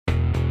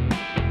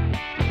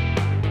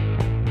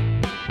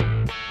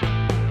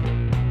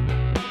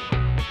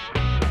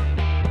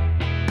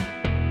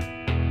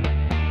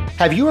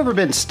Have you ever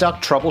been stuck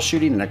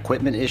troubleshooting an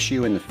equipment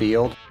issue in the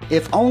field?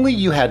 If only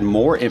you had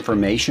more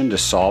information to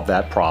solve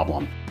that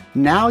problem.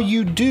 Now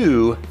you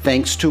do,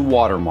 thanks to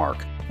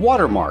Watermark.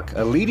 Watermark,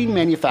 a leading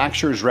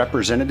manufacturer's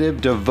representative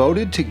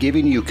devoted to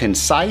giving you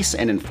concise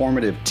and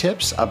informative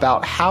tips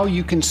about how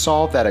you can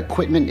solve that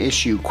equipment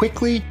issue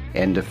quickly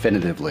and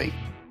definitively.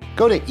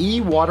 Go to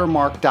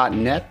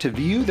ewatermark.net to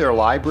view their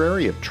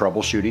library of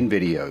troubleshooting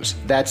videos.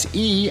 That's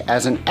E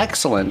as in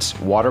excellence,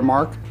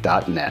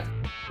 watermark.net.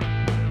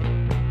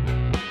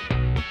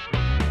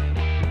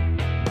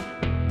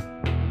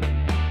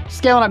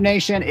 Scaling Up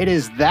Nation, it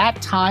is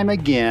that time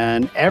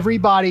again.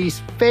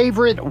 Everybody's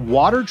favorite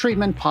water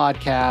treatment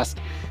podcast,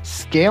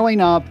 Scaling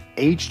Up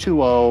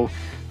H2O,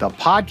 the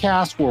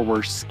podcast where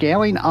we're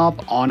scaling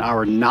up on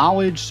our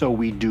knowledge so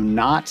we do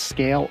not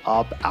scale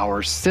up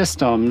our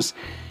systems.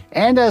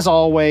 And as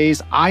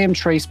always, I am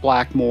Trace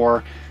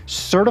Blackmore,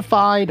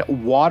 certified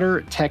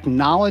water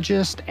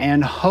technologist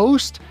and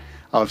host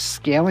of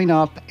Scaling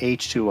Up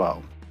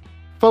H2O.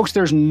 Folks,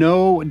 there's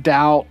no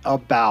doubt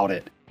about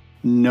it.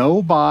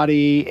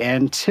 Nobody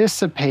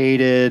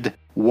anticipated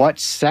what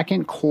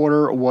second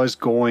quarter was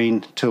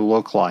going to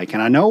look like.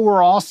 And I know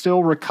we're all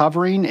still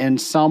recovering in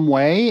some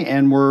way,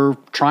 and we're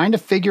trying to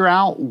figure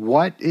out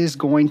what is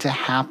going to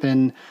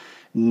happen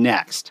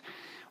next.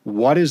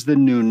 What is the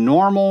new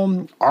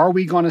normal? Are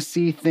we going to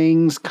see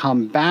things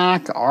come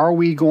back? Are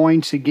we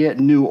going to get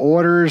new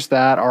orders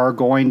that are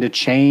going to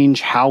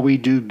change how we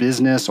do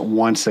business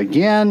once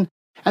again?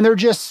 And there are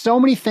just so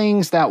many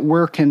things that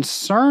we're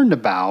concerned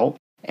about.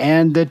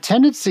 And the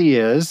tendency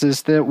is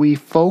that we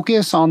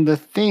focus on the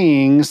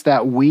things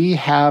that we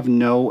have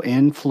no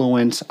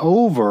influence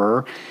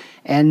over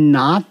and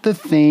not the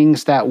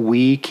things that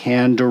we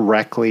can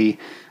directly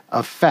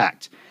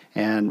affect.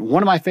 And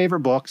one of my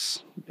favorite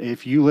books,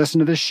 if you listen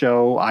to this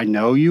show, I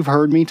know you've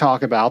heard me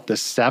talk about the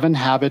 7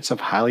 Habits of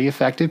Highly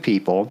Effective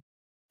People.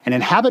 And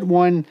in Habit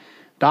 1,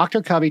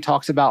 Dr. Covey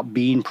talks about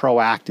being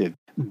proactive.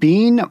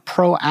 Being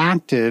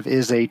proactive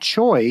is a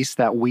choice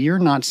that we are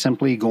not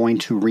simply going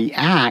to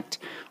react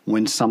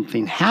when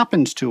something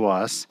happens to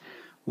us.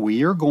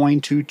 We are going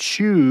to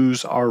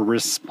choose our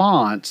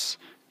response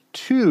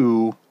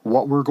to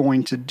what we're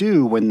going to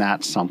do when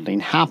that something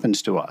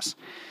happens to us.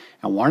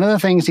 And one of the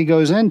things he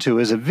goes into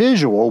is a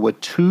visual with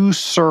 2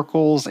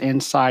 circles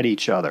inside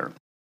each other.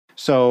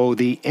 So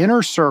the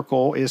inner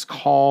circle is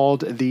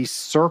called the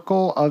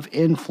circle of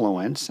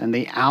influence, and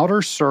the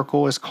outer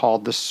circle is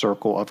called the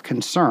circle of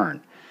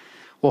concern.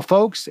 Well,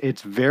 folks,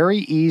 it's very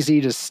easy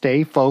to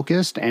stay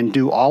focused and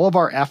do all of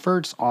our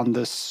efforts on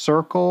the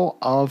circle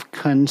of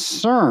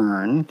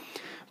concern,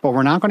 but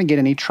we're not going to get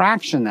any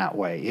traction that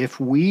way. If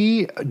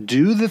we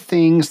do the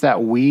things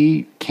that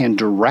we can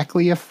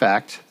directly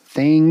affect,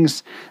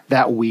 things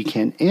that we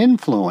can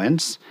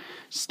influence,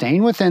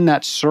 staying within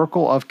that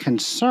circle of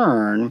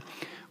concern,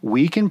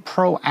 we can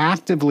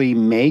proactively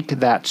make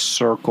that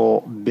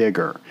circle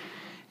bigger.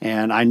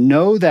 And I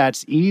know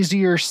that's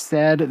easier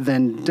said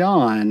than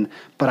done,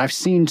 but I've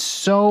seen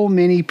so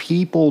many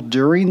people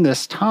during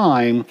this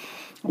time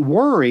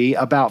worry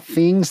about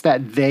things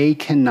that they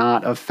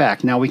cannot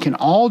affect. Now, we can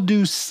all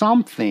do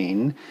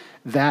something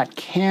that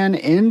can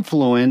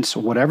influence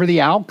whatever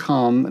the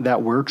outcome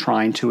that we're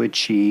trying to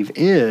achieve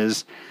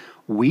is.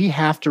 We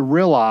have to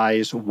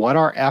realize what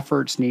our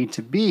efforts need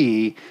to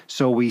be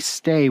so we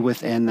stay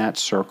within that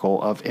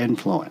circle of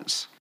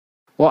influence.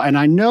 Well, and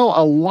I know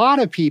a lot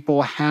of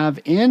people have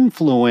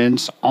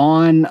influence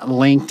on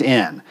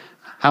LinkedIn.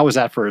 How was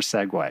that for a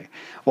segue?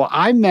 Well,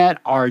 I met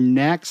our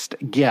next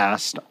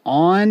guest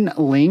on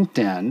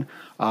LinkedIn.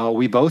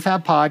 We both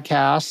have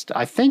podcasts.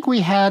 I think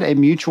we had a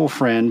mutual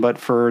friend, but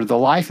for the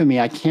life of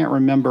me, I can't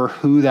remember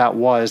who that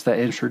was that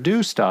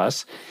introduced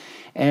us.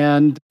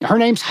 And her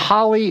name's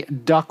Holly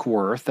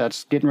Duckworth.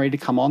 That's getting ready to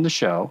come on the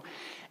show.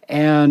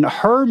 And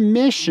her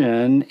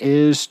mission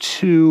is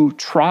to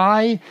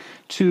try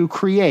to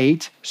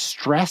create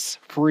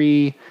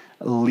stress-free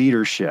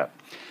leadership.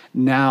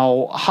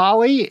 Now,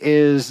 Holly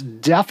is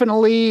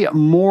definitely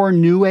more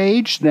new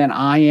age than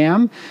I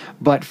am,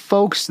 but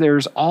folks,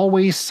 there's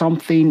always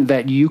something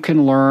that you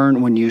can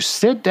learn when you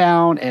sit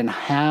down and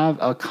have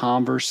a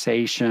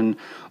conversation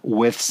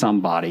with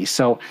somebody.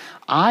 So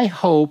I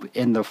hope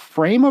in the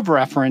frame of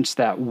reference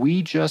that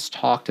we just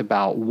talked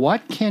about,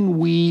 what can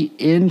we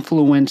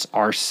influence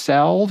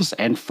ourselves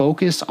and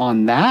focus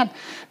on that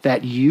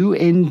you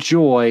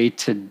enjoy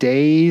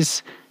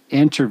today's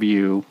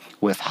interview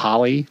with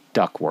Holly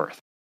Duckworth.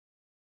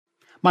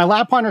 My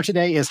lab partner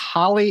today is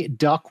Holly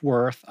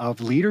Duckworth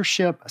of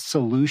Leadership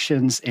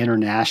Solutions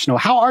International.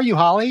 How are you,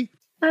 Holly?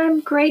 I'm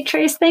great,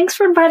 Trace. Thanks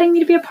for inviting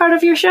me to be a part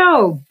of your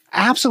show.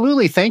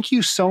 Absolutely. Thank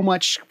you so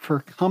much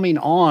for coming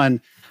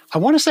on. I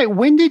want to say,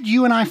 when did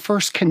you and I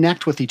first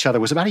connect with each other?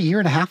 Was it about 1.5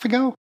 years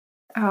ago?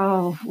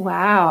 Oh,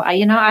 wow.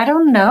 I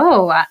don't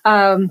know.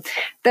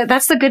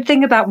 That's the good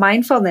thing about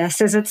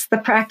mindfulness is it's the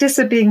practice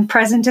of being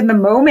present in the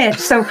moment.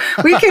 So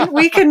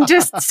we can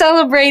just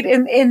celebrate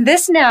in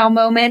this now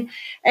moment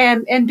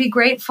and be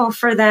grateful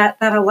for that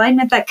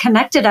alignment that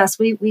connected us.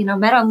 We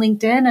met on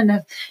LinkedIn and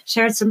have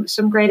shared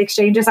some great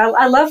exchanges.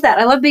 I love that.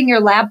 I love being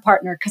your lab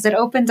partner because it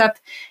opens up,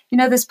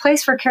 this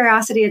place for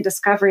curiosity and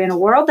discovery in a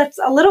world that's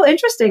a little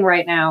interesting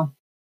right now.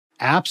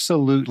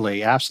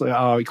 Absolutely. Absolutely.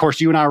 Of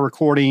course, you and I are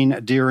recording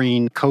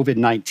during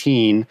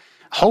COVID-19.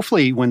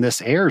 Hopefully, when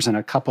this airs in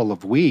a couple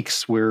of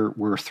weeks,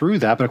 we're through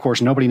that. But of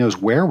course, nobody knows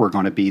where we're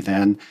going to be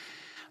then.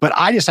 But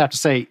I just have to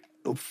say,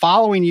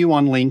 following you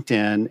on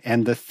LinkedIn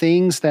and the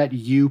things that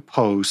you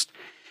post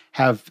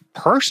have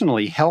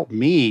personally helped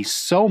me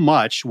so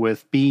much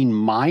with being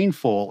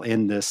mindful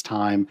in this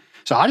time.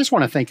 So I just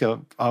want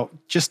to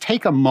just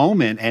take a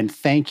moment and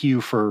thank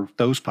you for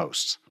those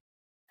posts.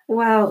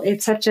 Well,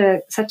 it's such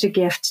a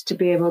gift to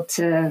be able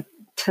to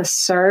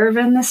serve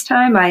in this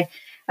time. I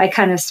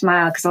kind of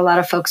smile because a lot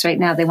of folks right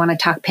now they want to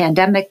talk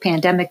pandemic,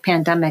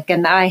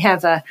 and I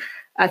have a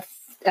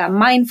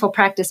mindful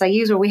practice I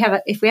use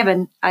where if we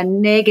have a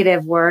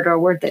negative word or a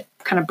word that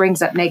kind of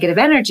brings up negative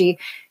energy,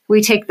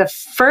 we take the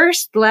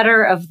first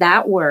letter of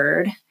that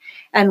word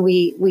and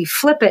we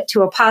flip it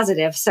to a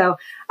positive. So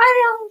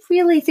I don't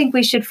really think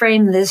we should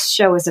frame this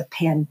show as a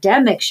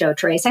pandemic show,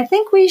 Trace. I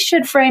think we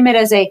should frame it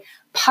as a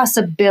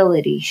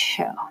possibility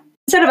show.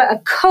 Instead of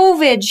a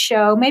COVID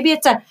show, maybe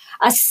it's a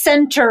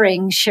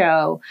centering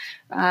show,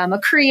 a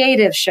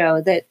creative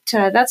show.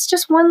 That's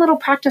just one little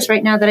practice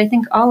right now that I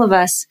think all of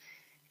us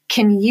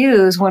can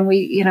use when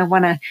we,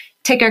 want to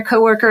take our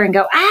coworker and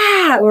go,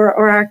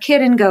 or our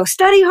kid and go,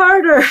 study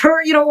harder,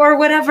 or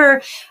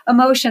whatever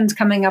emotions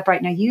coming up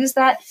right now. Use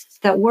that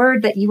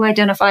word that you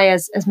identify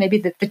as maybe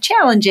the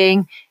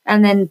challenging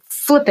and then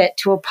flip it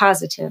to a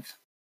positive.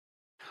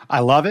 I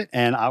love it.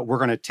 And we're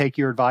going to take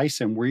your advice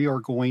and we are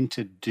going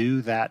to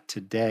do that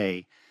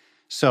today.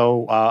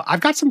 So I've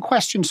got some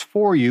questions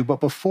for you, but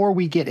before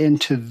we get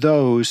into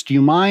those, do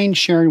you mind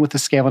sharing with the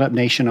Scaling Up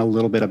Nation a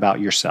little bit about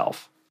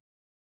yourself?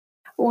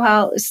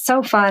 Well, it's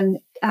so fun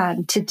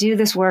to do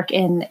this work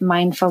in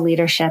mindful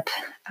leadership.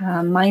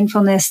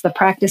 Mindfulness, the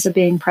practice of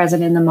being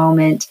present in the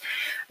moment,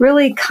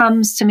 really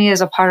comes to me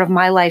as a part of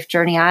my life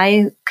journey.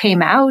 I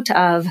came out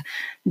of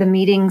the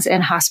meetings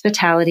and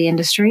hospitality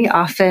industry,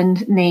 often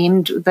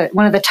named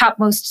one of the top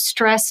most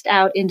stressed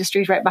out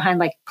industries right behind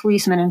like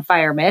policemen and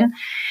firemen.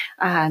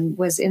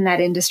 Was in that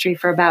industry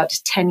for about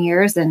 10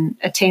 years and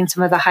attained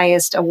some of the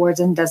highest awards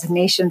and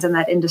designations in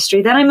that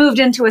industry. Then I moved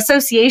into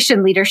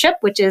association leadership,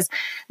 which is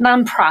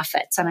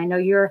nonprofits. And I know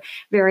you're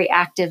very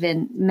active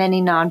in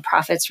many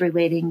nonprofits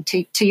relating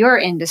to your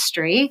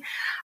industry.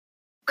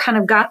 Kind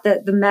of got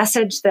the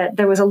message that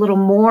there was a little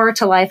more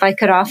to life I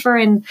could offer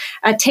and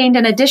attained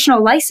an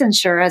additional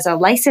licensure as a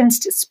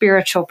licensed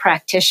spiritual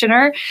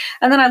practitioner.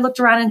 And then I looked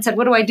around and said,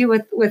 what do I do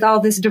with all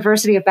this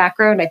diversity of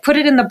background? I put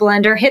it in the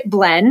blender, hit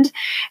blend,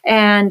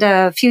 and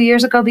a few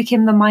years ago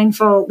became the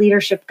Mindful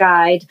Leadership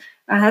Guide.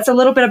 That's a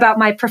little bit about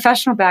my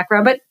professional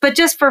background, but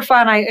just for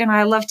fun,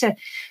 I love to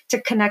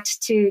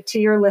connect to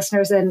your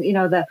listeners. And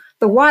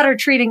the water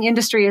treating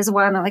industry is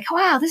one. I'm like,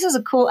 wow, this is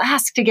a cool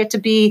ask to get to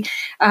be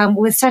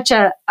with such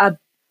a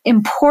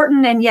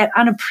important and yet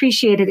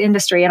unappreciated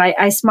industry. And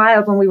I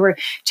smiled when we were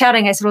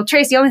chatting. I said, well,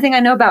 Trace, the only thing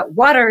I know about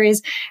water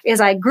is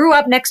I grew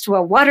up next to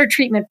a water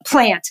treatment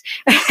plant.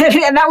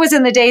 And that was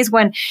in the days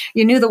when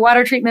you knew the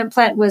water treatment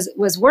plant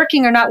was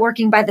working or not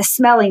working by the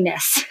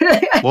smelliness.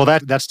 Well,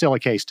 that's still a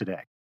case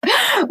today.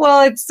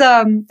 Well, it's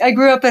I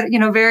grew up at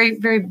very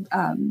very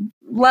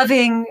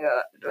loving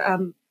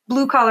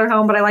blue collar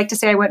home, but I like to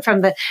say I went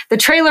from the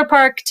trailer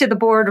park to the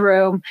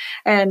boardroom,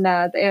 and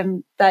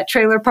that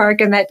trailer park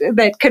and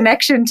that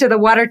connection to the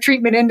water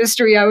treatment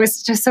industry. I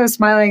was just so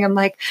smiling. I'm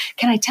like,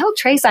 can I tell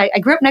Trace I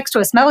grew up next to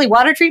a smelly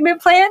water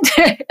treatment plant?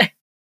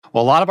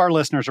 Well, a lot of our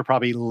listeners are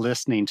probably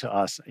listening to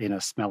us in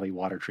a smelly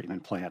water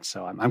treatment plant.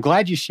 So I'm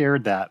glad you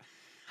shared that.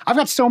 I've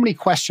got so many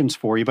questions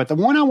for you, but the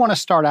one I want to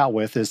start out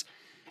with is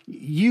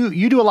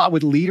you do a lot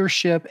with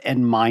leadership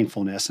and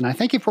mindfulness. And I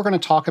think if we're going to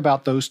talk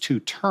about those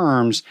two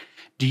terms,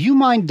 do you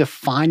mind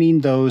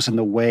defining those in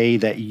the way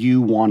that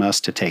you want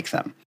us to take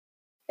them?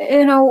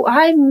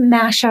 I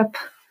mash up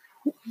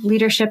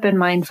leadership and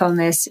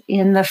mindfulness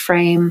in the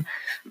frame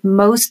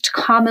most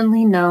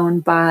commonly known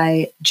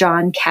by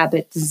Jon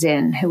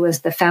Kabat-Zinn, who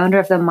was the founder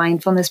of the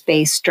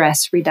Mindfulness-Based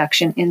Stress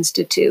Reduction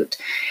Institute.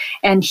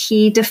 And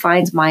he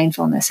defines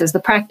mindfulness as the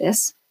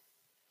practice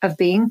of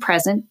being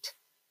present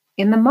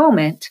in the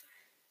moment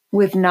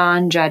with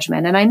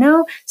non-judgment. And I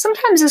know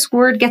sometimes this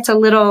word gets a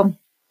little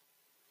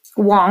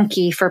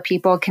wonky for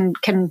people,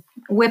 can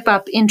whip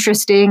up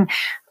interesting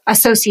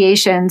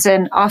associations,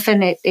 and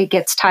often it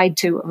gets tied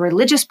to a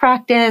religious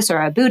practice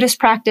or a Buddhist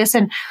practice.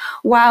 And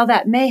while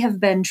that may have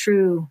been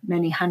true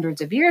many hundreds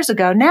of years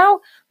ago,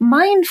 now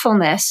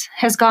mindfulness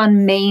has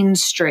gone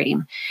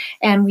mainstream.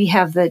 And we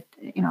have the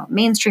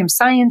mainstream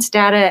science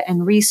data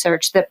and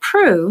research that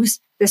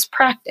proves this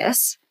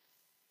practice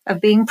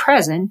of being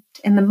present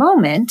in the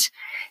moment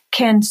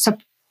can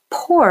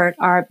support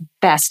our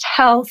best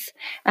health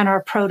and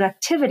our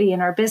productivity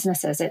in our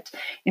businesses. It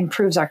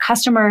improves our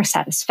customer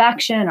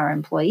satisfaction, our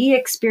employee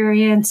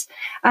experience,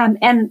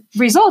 and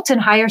results in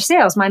higher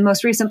sales. My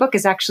most recent book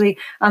is actually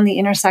on the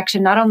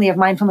intersection not only of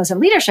mindfulness and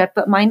leadership,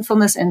 but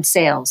mindfulness and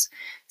sales.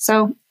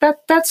 So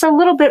that's a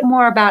little bit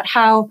more about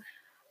how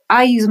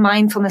I use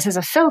mindfulness as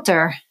a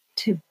filter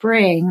to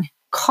bring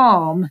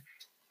calm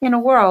in a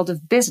world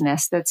of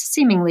business that's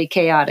seemingly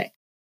chaotic.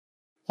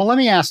 Well, let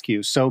me ask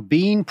you, so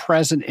being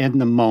present in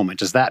the moment,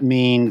 does that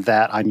mean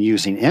that I'm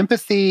using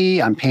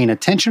empathy? I'm paying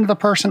attention to the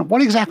person?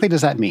 What exactly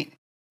does that mean?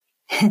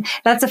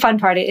 That's the fun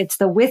part. It's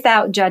the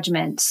without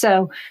judgment.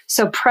 So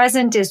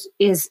present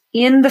is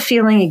in the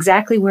feeling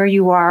exactly where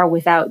you are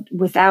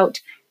without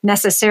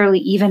necessarily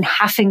even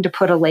having to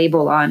put a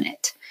label on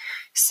it.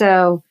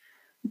 So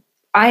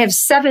I have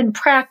 7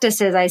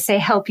 practices I say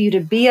help you to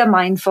be a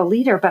mindful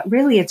leader, but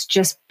really it's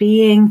just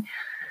being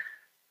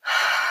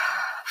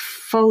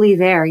fully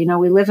there.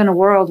 We live in a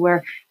world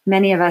where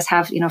many of us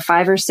have,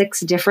 5 or 6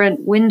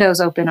 different windows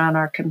open on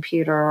our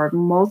computer or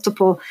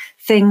multiple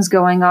things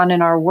going on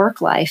in our work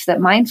life. That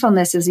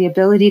mindfulness is the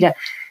ability to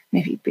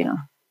maybe,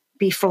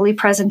 be fully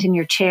present in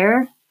your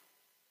chair.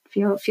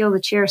 Feel the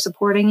chair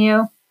supporting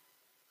you.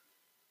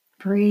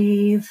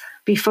 Breathe.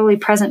 Be fully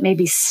present,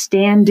 maybe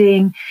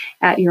standing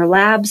at your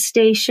lab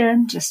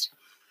station. Just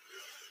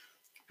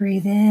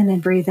breathe in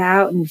and breathe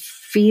out and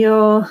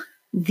feel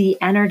the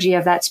energy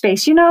of that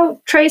space.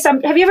 Trace,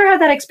 have you ever had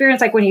that experience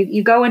like when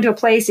you go into a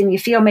place and you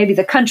feel maybe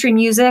the country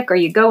music, or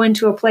you go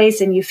into a place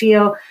and you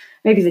feel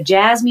maybe the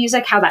jazz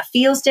music, how that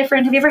feels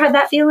different? Have you ever had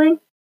that feeling?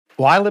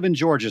 Well, I live in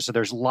Georgia, so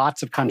there's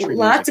lots of country music.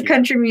 Lots of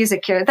country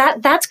music here.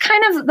 That's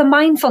kind of the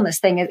mindfulness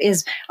thing,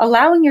 is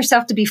allowing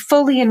yourself to be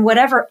fully in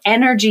whatever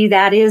energy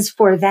that is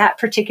for that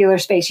particular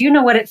space. You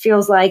know what it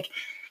feels like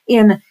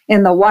in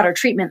the water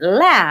treatment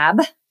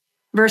lab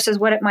versus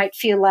what it might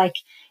feel like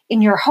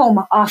in your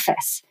home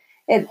office.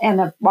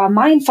 And a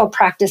mindful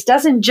practice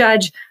doesn't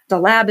judge the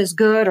lab is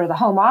good or the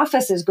home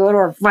office is good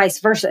or vice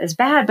versa is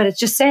bad, but it's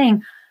just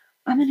saying,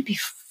 I'm going to be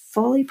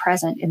fully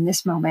present in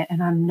this moment,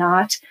 and I'm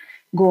not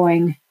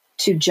going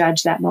to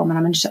judge that moment.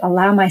 I'm going to just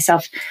allow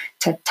myself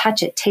to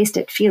touch it, taste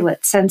it, feel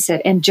it, sense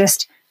it, and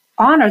just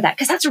honor that,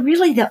 because that's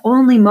really the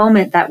only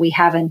moment that we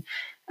have in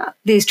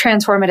these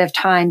transformative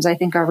times. I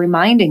think are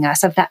reminding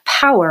us of that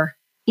power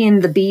in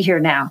the be here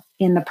now,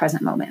 in the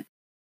present moment.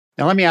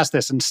 Now, let me ask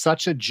this. In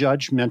such a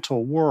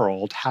judgmental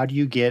world, how do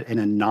you get in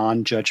a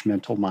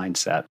non-judgmental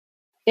mindset?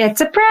 It's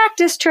a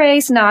practice,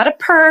 Trace, not a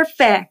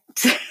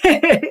perfect.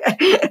 And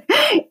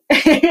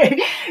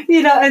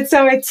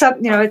so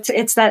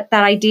it's that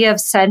idea of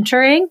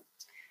centering.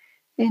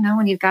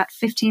 When you've got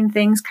 15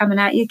 things coming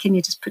at you, can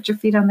you just put your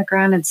feet on the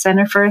ground and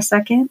center for a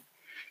second?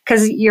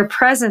 Because your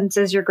presence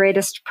is your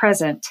greatest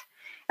present.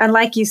 And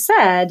like you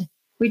said,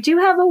 we do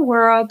have a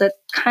world that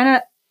kind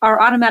of,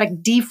 our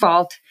automatic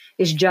default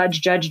is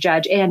judge,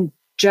 and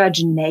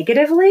judge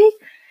negatively.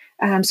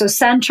 So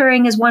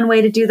centering is one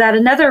way to do that.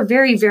 Another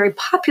very, very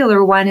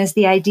popular one is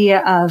the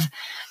idea of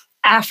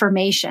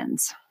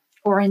affirmations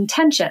or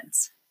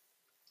intentions.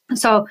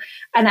 So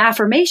an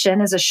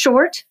affirmation is a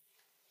short,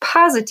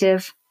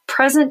 positive,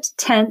 present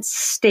tense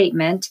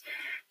statement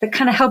that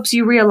kind of helps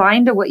you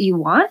realign to what you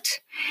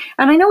want.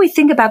 And I know we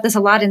think about this a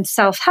lot in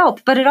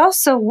self-help, but it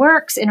also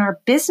works in our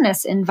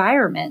business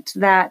environment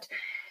that,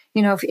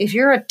 if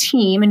you're a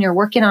team and you're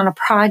working on a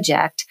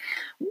project,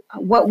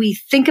 what we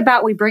think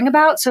about, we bring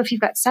about. So if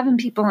you've got 7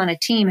 people on a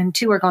team and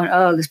 2 are going,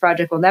 oh, this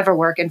project will never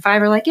work, and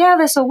 5 are like, yeah,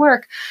 this will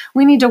work.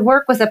 We need to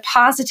work with a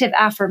positive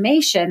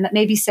affirmation that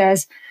maybe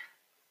says,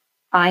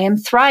 I am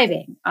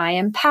thriving. I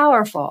am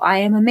powerful. I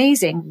am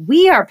amazing.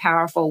 We are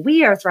powerful.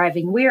 We are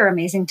thriving. We are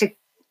amazing, to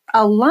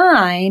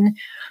align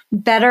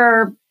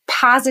better,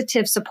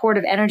 positive,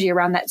 supportive energy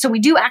around that. So we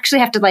do actually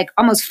have to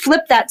almost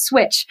flip that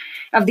switch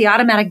of the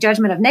automatic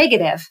judgment of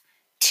negative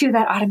to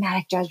that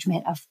automatic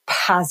judgment of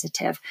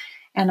positive.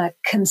 And a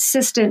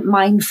consistent,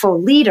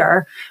 mindful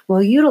leader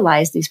will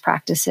utilize these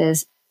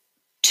practices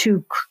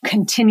to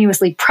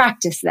continuously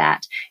practice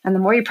that. And the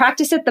more you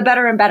practice it, the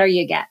better and better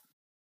you get.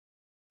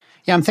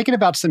 Yeah, I'm thinking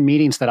about some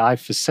meetings that I've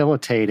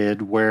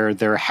facilitated where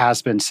there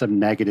has been some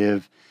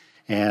negative,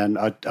 and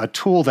a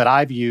tool that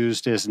I've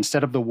used is,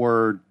 instead of the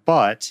word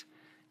but,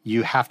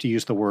 you have to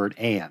use the word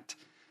and.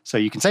 So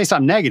you can say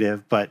something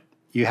negative, but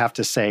you have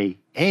to say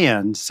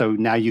and, so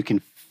now you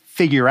can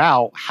figure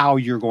out how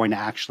you're going to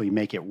actually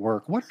make it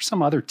work. What are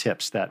some other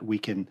tips that we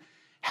can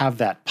have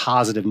that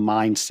positive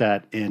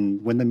mindset in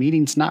when the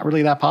meeting's not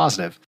really that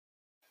positive?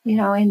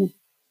 In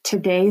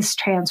today's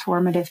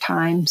transformative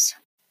times,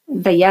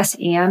 the yes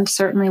and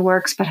certainly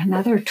works, but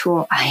another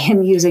tool I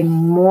am using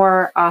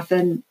more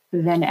often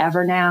than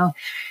ever now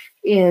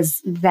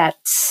is that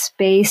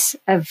space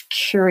of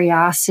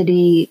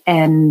curiosity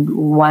and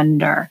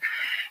wonder.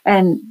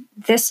 And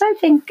this, I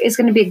think, is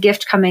going to be a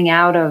gift coming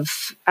out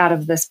of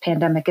this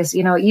pandemic. Is,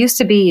 it used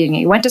to be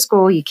you went to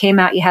school, you came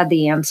out, you had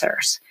the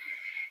answers.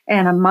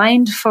 And a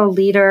mindful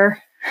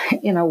leader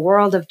in a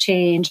world of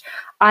change,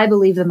 I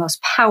believe the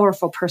most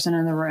powerful person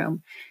in the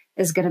room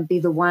is going to be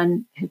the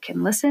one who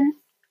can listen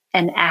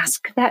and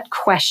ask that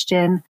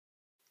question,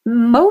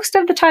 most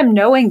of the time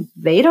knowing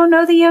they don't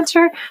know the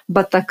answer,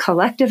 but the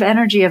collective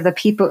energy of the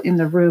people in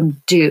the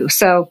room do.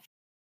 So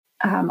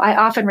I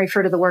often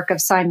refer to the work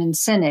of Simon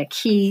Sinek.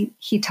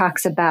 He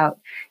talks about,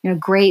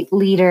 great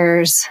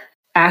leaders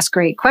ask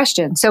great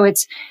questions. So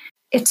it's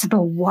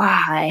the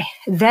why,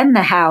 then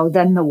the how,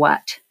 then the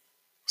what.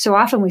 So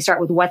often we start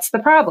with what's the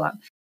problem?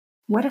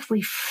 What if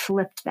we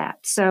flipped that?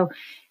 So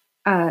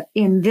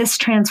in this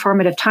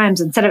transformative times,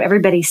 instead of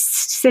everybody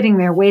sitting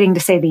there waiting to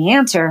say the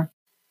answer,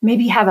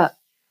 maybe have a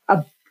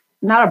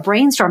not a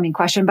brainstorming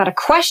question, but a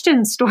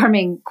question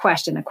storming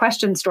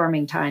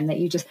time that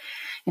you just,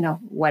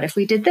 what if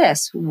we did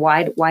this?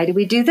 Why do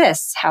we do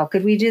this? How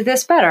could we do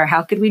this better?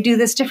 How could we do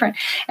this different?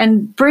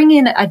 And bring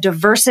in a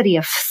diversity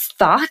of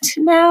thought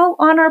now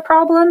on our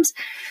problems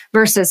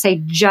versus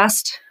say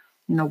just,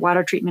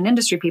 water treatment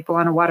industry people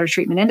on a water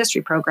treatment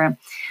industry program.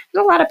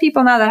 There's a lot of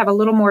people now that have a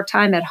little more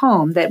time at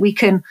home that we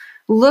can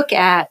look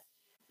at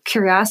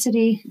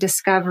curiosity,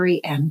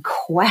 discovery, and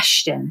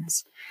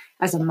questions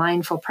as a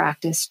mindful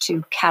practice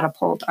to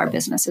catapult our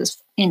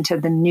businesses into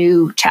the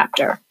new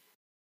chapter.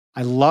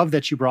 I love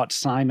that you brought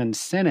Simon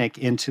Sinek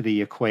into the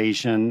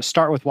equation.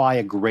 Start With Why,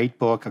 a great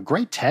book, a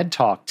great TED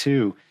Talk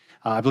too.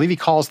 I believe he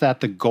calls that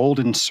the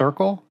golden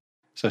circle.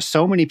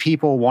 So many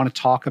people want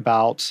to talk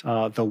about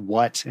the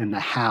what and the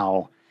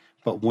how,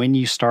 but when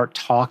you start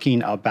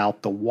talking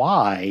about the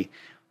why,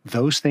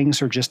 those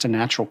things are just a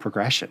natural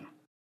progression.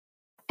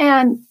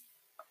 And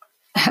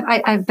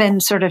I've been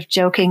sort of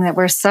joking that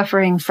we're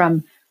suffering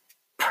from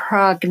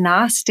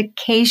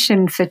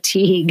prognostication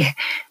fatigue,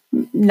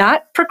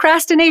 not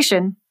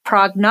procrastination,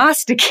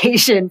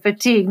 prognostication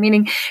fatigue,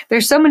 meaning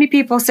there's so many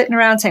people sitting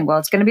around saying, well,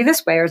 it's going to be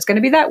this way, or it's going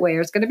to be that way,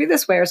 or it's going to be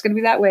this way, or it's going to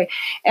be that way.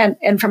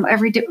 And from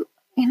every day,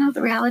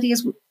 the reality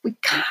is we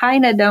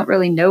kind of don't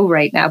really know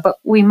right now, but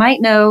we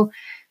might know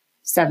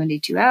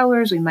 72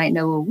 hours, we might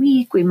know a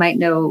week, we might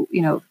know,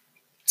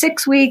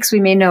 6 weeks, we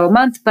may know a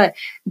month, but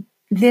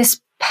this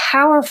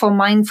powerful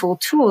mindful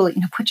tool,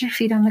 put your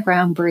feet on the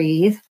ground,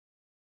 breathe.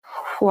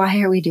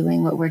 Why are we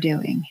doing what we're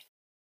doing?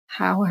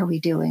 How are we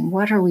doing?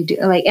 What are we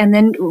doing? And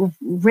then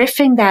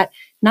riffing that,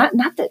 not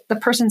that the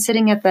person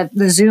sitting at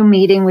the Zoom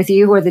meeting with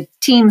you or the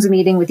Teams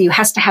meeting with you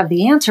has to have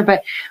the answer,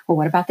 but, well,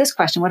 what about this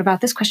question? What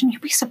about this question?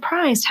 You'll be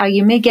surprised how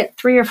you may get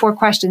 3 or 4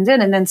 questions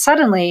in, and then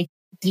suddenly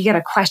you get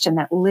a question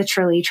that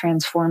literally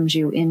transforms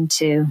you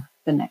into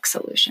the next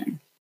solution.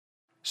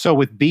 So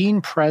with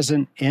being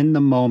present in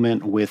the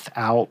moment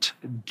without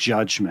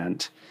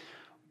judgment,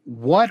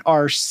 what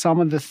are some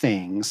of the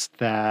things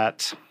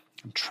that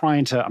I'm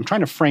trying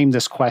to frame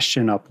this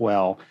question up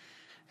well,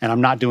 and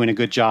I'm not doing a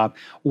good job.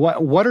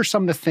 What are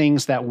some of the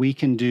things that we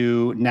can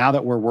do now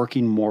that we're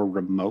working more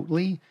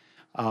remotely?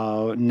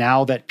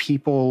 Now that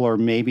people are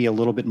maybe a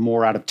little bit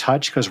more out of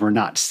touch because we're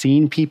not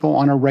seeing people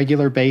on a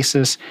regular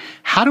basis,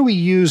 how do we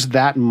use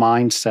that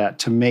mindset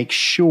to make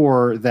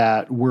sure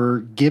that we're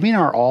giving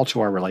our all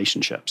to our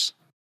relationships?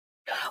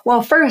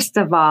 Well, first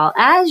of all,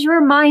 as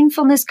your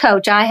mindfulness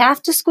coach, I have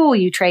to school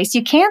you, Trace.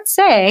 You can't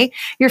say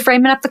you're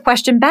framing up the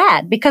question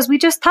bad because we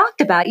just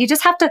talked about it. You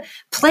just have to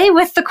play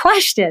with the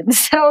question.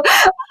 So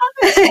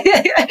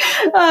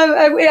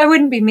I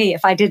wouldn't be me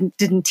if I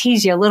didn't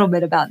tease you a little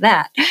bit about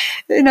that.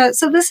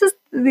 So this is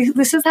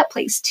that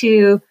place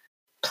to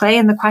play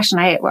in the question.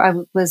 I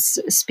was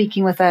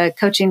speaking with a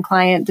coaching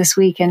client this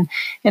week, and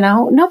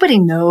nobody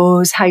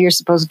knows how you're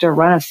supposed to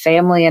run a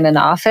family in an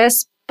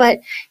office.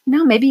 But,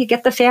 maybe you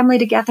get the family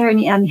together and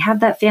you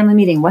have that family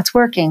meeting. What's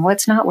working?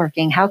 What's not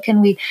working? How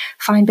can we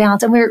find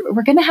balance? And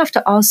we're going to have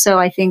to also,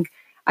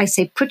 I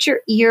say, put your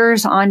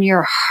ears on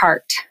your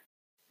heart.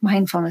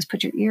 Mindfulness,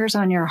 put your ears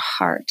on your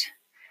heart.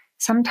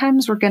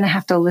 Sometimes we're going to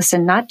have to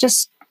listen not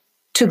just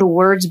to the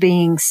words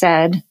being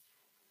said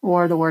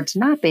or the words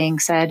not being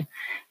said,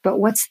 but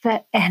what's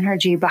the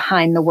energy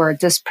behind the word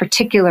this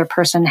particular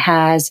person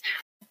has.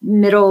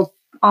 Middle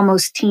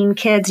almost teen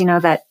kids,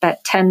 that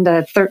 10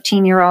 to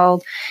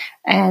 13-year-old,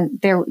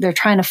 and they're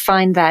trying to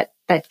find that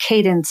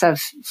cadence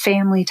of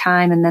family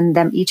time and then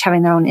them each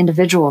having their own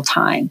individual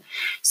time.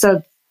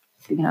 So,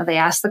 they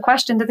ask the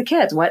question to the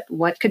kids,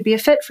 what could be a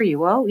fit for you?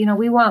 Well,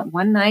 we want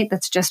one night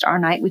that's just our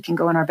night. We can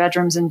go in our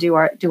bedrooms and do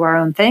our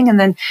own thing. And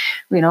then,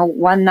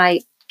 one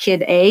night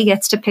kid A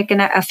gets to pick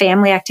a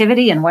family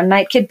activity and one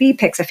night kid B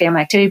picks a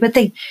family activity. But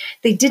they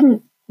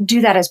didn't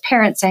do that as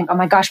parents saying, oh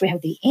my gosh, we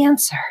have the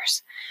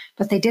answers.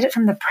 But they did it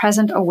from the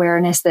present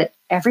awareness that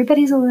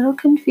everybody's a little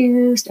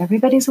confused.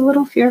 Everybody's a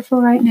little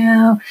fearful right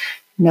now.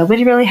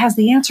 Nobody really has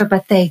the answer,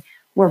 but they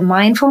were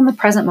mindful in the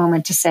present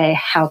moment to say,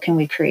 how can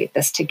we create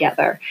this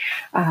together?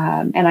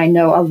 And I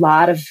know a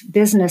lot of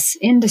business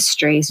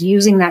industries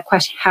using that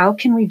question, how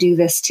can we do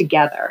this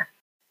together?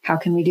 How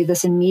can we do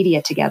this in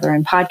media together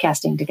and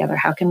podcasting together?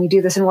 How can we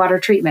do this in water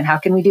treatment? How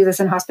can we do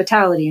this in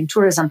hospitality and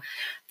tourism?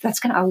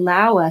 That's going to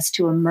allow us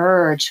to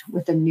emerge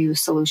with a new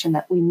solution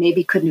that we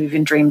maybe couldn't have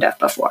even dreamed of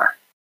before.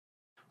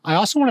 I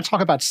also want to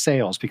talk about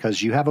sales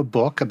because you have a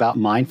book about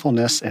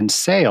mindfulness and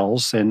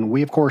sales. And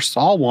we, of course,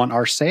 all want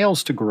our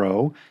sales to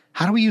grow.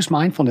 How do we use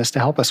mindfulness to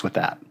help us with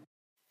that?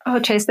 Oh,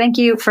 Chase, thank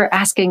you for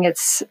asking.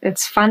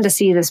 It's fun to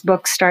see this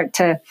book start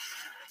to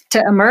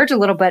emerge a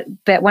little bit.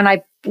 But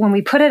when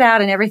we put it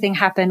out and everything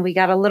happened, we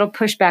got a little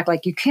pushback,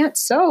 like, you can't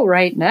sew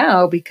right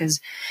now because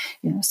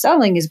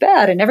selling is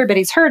bad and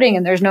everybody's hurting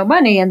and there's no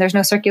money and there's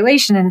no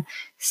circulation. And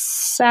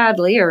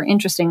sadly, or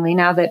interestingly,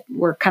 now that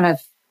we're kind of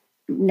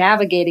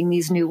navigating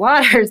these new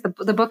waters,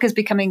 the book is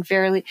becoming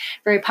very,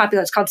 very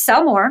popular. It's called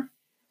Sell More,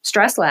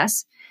 Stress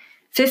Less: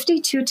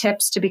 52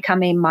 Tips to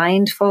Become a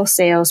Mindful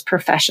Sales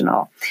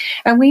Professional.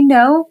 And we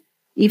know,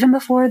 even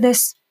before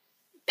this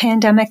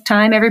pandemic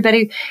time,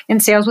 everybody in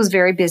sales was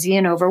very busy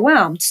and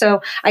overwhelmed.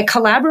 So I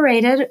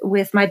collaborated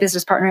with my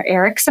business partner,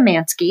 Eric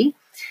Szymanski,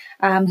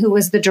 who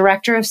was the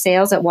director of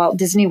sales at Walt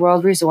Disney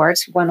World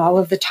Resorts, won all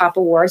of the top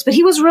awards, but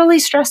he was really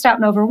stressed out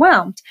and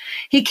overwhelmed.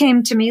 He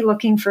came to me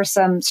looking for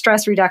some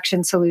stress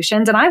reduction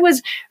solutions, and I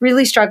was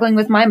really struggling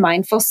with my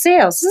mindful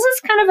sales. This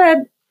is kind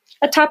of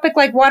a topic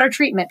like water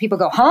treatment. People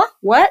go, huh?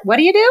 What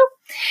do you do?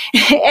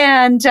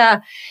 And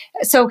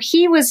so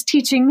he was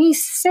teaching me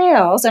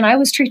sales, and I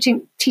was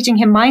teaching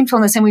him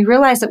mindfulness. And we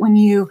realized that when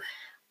you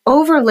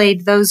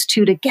overlaid those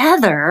two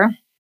together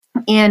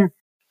in,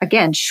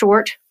 again,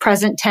 short,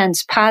 present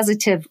tense,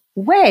 positive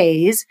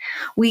ways,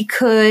 we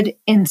could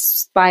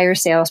inspire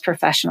sales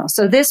professionals.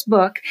 So this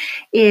book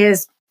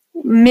is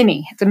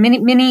mini. It's a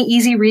mini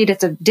easy read.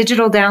 It's a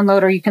digital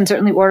download, or you can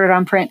certainly order it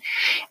on print.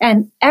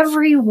 And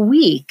every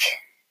week,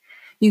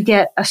 you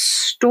get a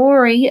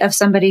story of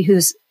somebody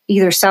who's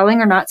either selling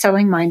or not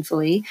selling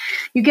mindfully.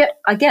 You get,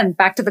 again,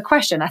 back to the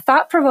question, a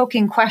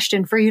thought-provoking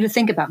question for you to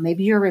think about.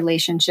 Maybe your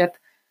relationship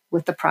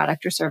with the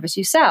product or service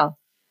you sell.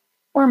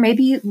 Or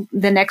maybe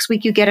the next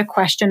week you get a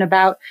question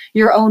about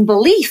your own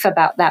belief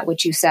about that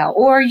which you sell,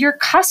 or your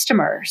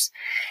customers.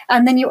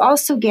 And then you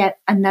also get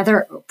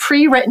another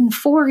pre-written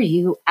for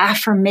you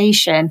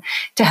affirmation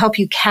to help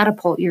you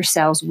catapult your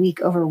sales week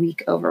over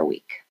week over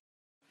week.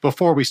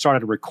 Before we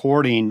started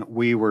recording,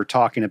 we were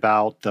talking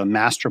about the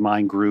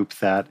mastermind group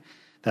that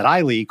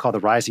I lead called the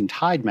Rising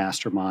Tide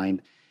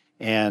Mastermind.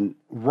 And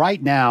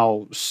right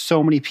now,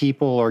 so many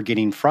people are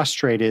getting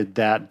frustrated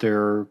that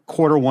their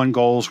quarter one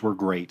goals were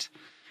great.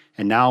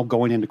 And now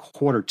going into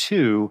quarter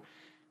two,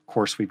 of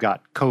course, we've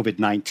got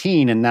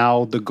COVID-19, and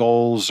now the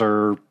goals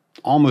are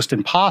almost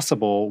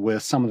impossible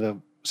with some of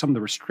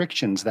the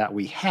restrictions that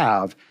we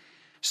have.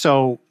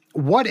 So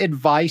what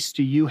advice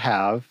do you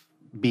have,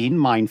 being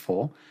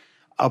mindful,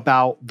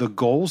 about the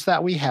goals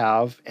that we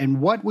have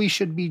and what we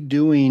should be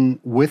doing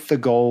with the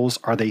goals?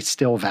 Are they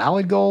still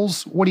valid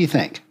goals? What do you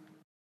think?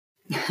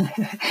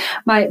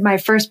 My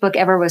first book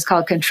ever was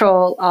called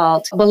Control,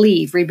 Alt,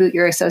 Believe, Reboot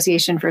Your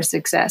Association for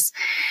Success.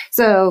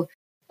 So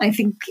I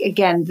think,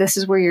 again, this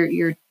is where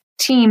your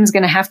team's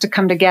going to have to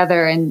come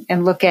together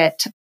and look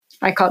at,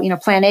 I call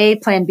it, plan A,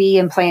 plan B,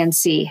 and plan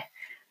C.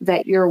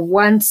 That your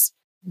once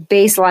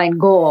baseline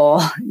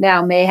goal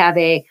now may have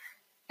an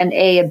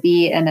A, a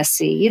B, and a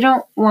C. You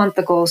don't want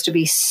the goals to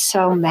be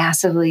so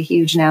massively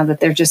huge now that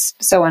they're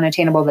just so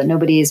unattainable that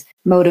nobody is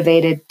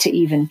motivated to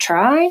even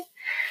try.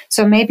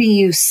 So maybe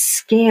you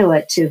scale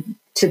it to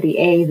the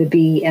A, the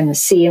B, and the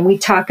C. And we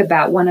talk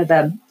about one of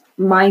the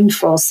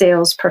mindful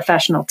sales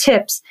professional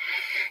tips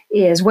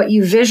is what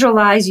you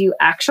visualize, you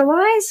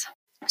actualize.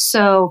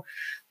 So,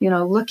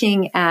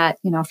 looking at,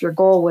 if your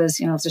goal was,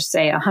 let's just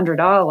say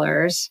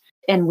 $100,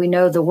 and we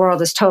know the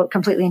world is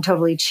completely and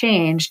totally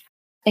changed,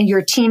 and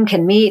your team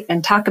can meet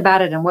and talk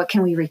about it and what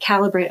can we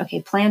recalibrate?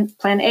 Okay, plan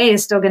A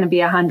is still going to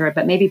be 100,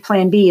 but maybe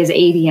plan B is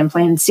 80 and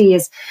plan C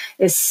is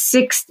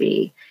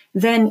 60.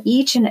 Then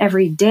each and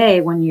every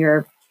day when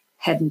you're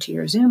heading to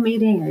your Zoom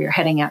meeting or you're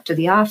heading out to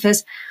the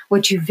office,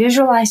 what you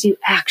visualize, you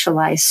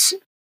actualize.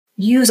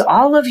 Use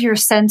all of your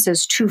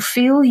senses to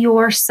feel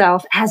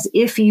yourself as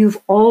if you've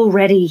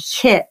already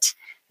hit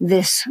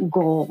this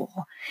goal.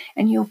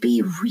 And you'll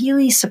be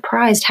really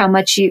surprised how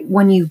much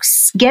when you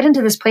get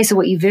into this place of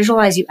what you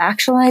visualize, you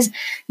actualize,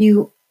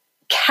 you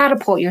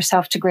catapult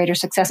yourself to greater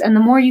success. And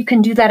the more you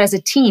can do that as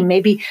a team,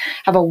 maybe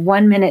have a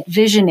 1-minute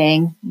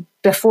visioning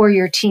before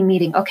your team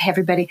meeting. Okay,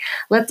 everybody,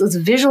 let's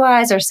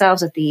visualize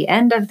ourselves at the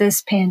end of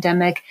this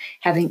pandemic,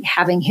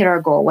 having hit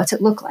our goal. What's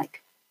it look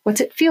like?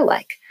 What's it feel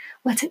like?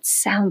 What's it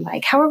sound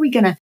like? How are we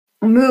going to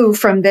move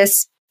from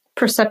this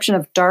perception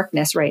of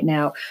darkness right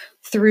now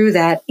through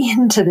that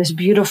into this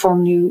beautiful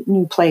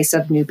new place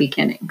of new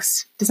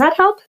beginnings? Does that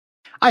help?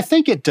 I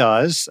think it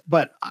does,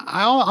 but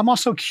I'm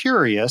also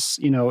curious,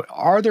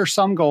 are there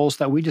some goals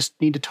that we just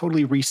need to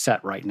totally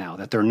reset right now,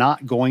 that they're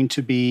not going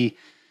to be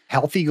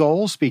healthy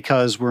goals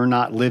because we're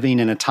not living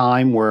in a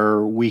time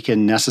where we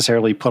can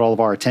necessarily put all of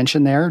our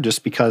attention there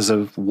just because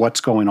of what's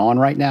going on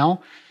right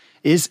now?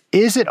 Is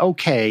it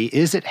okay?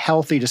 Is it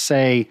healthy to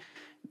say,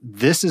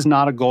 this is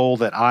not a goal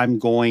that I'm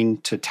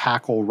going to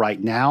tackle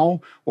right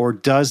now? Or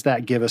does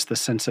that give us the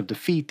sense of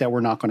defeat that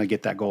we're not going to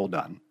get that goal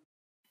done?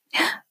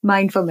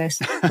 Mindfulness,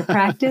 the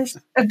practice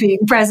of being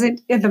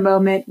present in the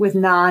moment with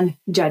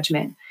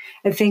non-judgment.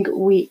 I think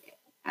we,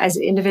 as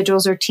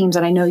individuals or teams,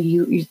 and I know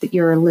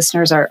your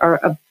listeners are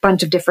a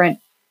bunch of different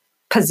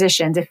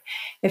positions.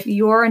 If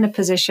you're in a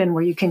position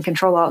where you can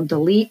control alt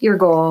delete your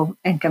goal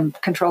and can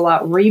control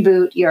alt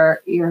reboot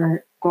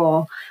your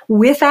goal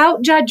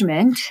without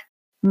judgment,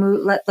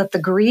 let the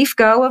grief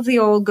go of the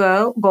old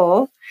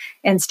goal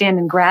and stand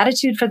in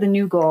gratitude for the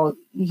new goal,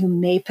 you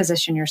may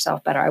position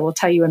yourself better. I will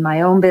tell you in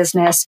my own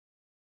business,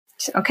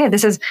 okay,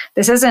 this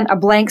isn't a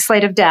blank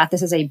slate of death.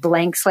 This is a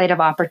blank slate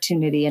of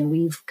opportunity. And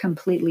we've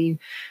completely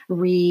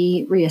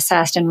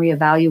reassessed and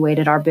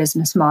reevaluated our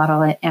business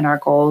model and our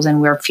goals.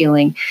 And we're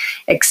feeling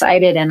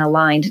excited and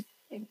aligned,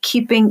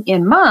 keeping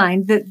in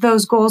mind that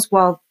those goals,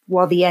 while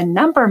the end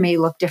number may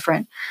look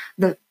different,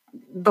 the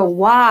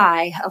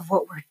why of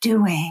what we're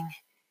doing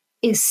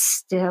is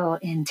still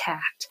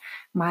intact.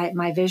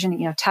 My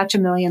vision, touch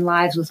 1 million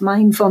lives with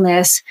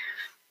mindfulness.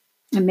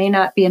 It may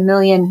not be 1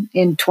 million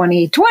in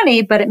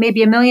 2020, but it may be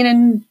 1 million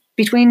in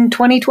between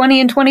 2020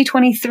 and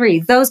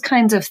 2023. Those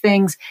kinds of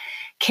things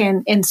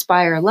can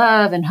inspire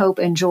love and hope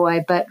and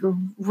joy. But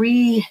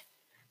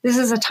this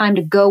is a time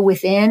to go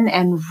within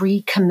and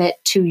recommit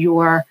to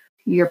your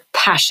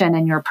passion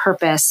and your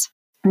purpose,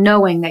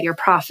 knowing that your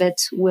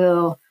profits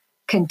will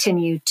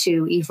continue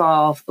to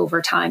evolve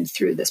over time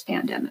through this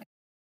pandemic.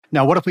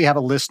 Now, what if we have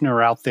a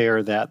listener out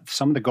there that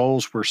some of the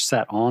goals were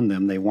set on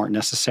them? They weren't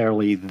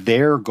necessarily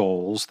their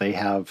goals. They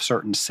have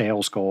certain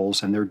sales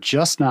goals and they're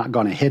just not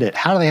going to hit it.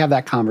 How do they have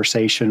that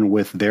conversation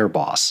with their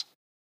boss?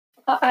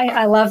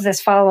 I love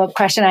this follow-up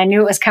question. I knew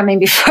it was coming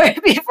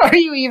before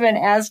you even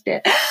asked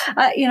it.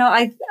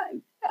 I've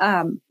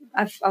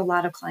a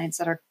lot of clients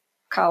that are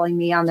calling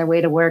me on their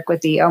way to work with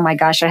the, oh my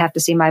gosh, I have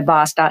to see my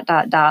boss, ...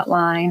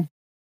 line.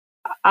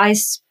 I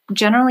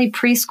generally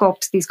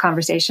pre-sculpt these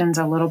conversations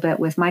a little bit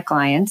with my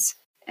clients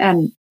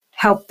and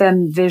help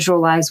them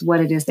visualize what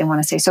it is they want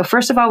to say. So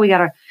first of all, we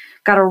got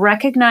to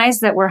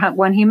recognize that we're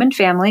one human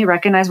family,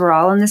 recognize we're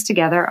all in this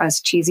together, as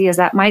cheesy as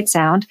that might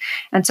sound.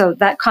 And so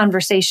that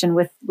conversation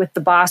with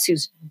the boss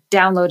who's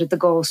downloaded the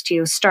goals to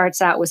you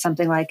starts out with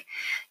something like,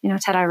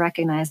 Ted, I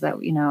recognize that,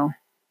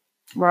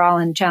 we're all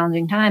in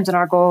challenging times and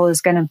our goal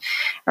is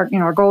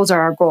our goals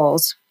are our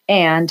goals.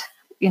 And,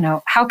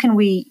 how can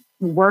we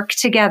work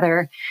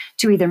together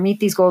to either meet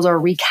these goals or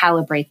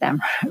recalibrate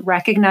them?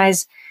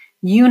 Recognize,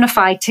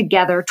 unify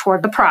together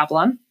toward the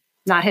problem,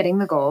 not hitting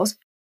the goals.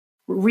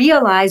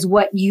 Realize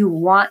what you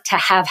want to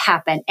have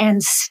happen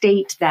and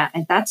state that.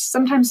 And that's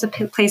sometimes the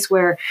place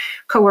where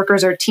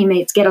coworkers or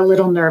teammates get a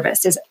little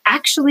nervous, is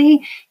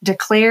actually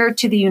declare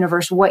to the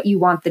universe what you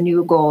want the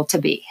new goal to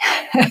be.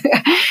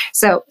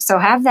 So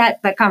have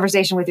that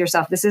conversation with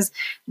yourself. This is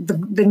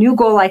the new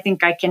goal I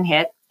think I can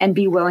hit, and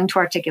be willing to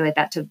articulate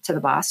that to the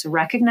boss.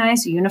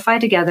 Recognize, unify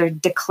together,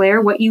 declare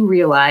what you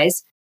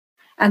realize,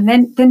 and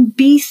then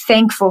be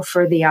thankful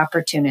for the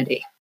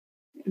opportunity.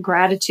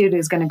 Gratitude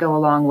is going to go a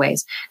long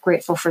ways.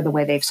 Grateful for the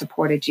way they've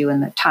supported you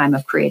in the time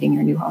of creating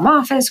your new home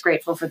office.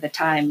 Grateful for the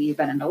time you've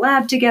been in the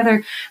lab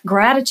together.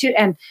 Gratitude.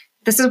 And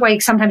this is why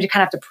sometimes you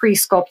kind of have to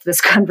pre-sculpt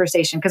this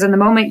conversation, because in the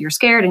moment you're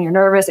scared and you're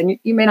nervous and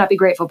you may not be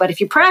grateful. But if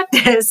you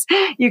practice,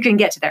 you can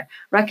get to there.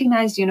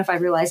 Recognize, unify,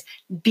 realize,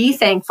 be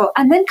thankful,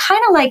 and then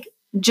kind of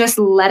just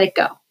let it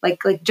go.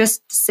 Like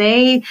just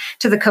say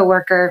to the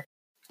coworker,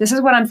 this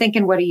is what I'm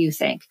thinking. What do you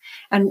think?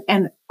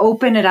 And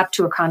open it up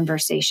to a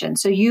conversation.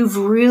 So you've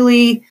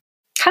really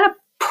kind of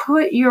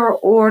put your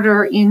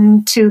order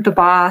into the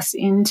boss,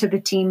 into the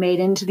teammate,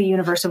 into the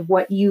universe of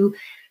what you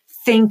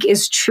think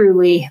is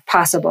truly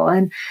possible.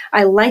 And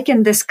I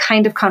liken this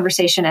kind of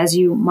conversation, as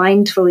you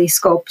mindfully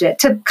sculpt it,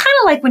 to kind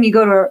of like when you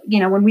go to,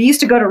 when we used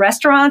to go to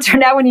restaurants, or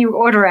now when you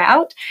order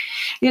out,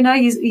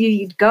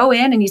 you go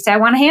in and you say, I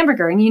want a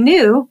hamburger. And you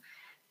knew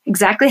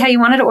exactly how you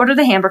wanted to order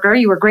the hamburger.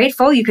 You were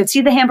grateful. You could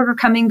see the hamburger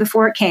coming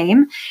before it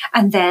came.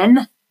 And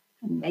then,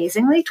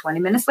 amazingly, 20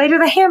 minutes later,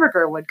 the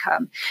hamburger would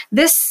come.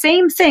 This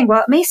same thing,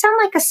 well, it may sound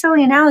like a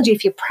silly analogy,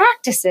 if you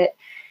practice it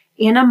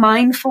in a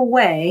mindful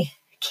way,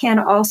 can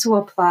also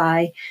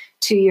apply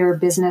to your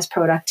business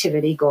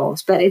productivity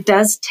goals. But it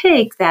does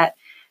take that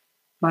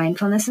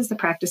mindfulness is the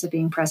practice of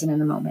being present in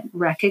the moment.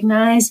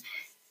 Recognize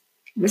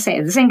this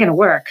ain't going to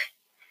work.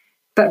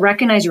 But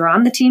recognize you're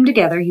on the team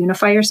together,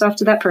 unify yourself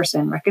to that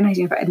person, recognize,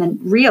 unify, and then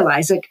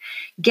realize,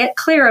 get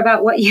clear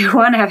about what you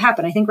want to have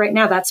happen. I think right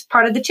now that's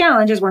part of the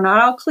challenge, is we're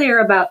not all clear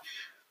about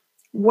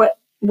what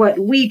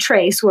we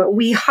Trace, what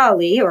we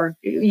Holly, or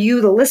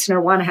you, the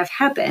listener, want to have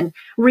happen.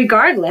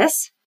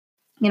 Regardless,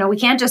 we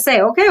can't just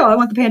say, okay, well, I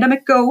want the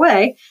pandemic to go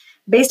away.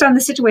 Based on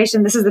the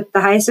situation, this is the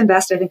highest and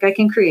best I think I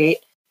can create.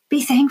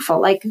 Be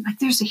thankful. Like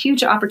there's a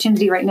huge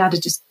opportunity right now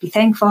to just be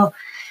thankful.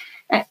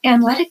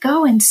 And let it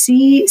go and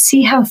see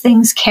how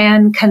things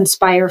can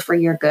conspire for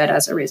your good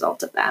as a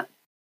result of that.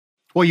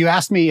 Well, you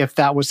asked me if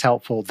that was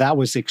helpful. That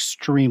was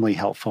extremely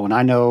helpful. And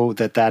I know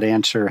that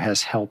answer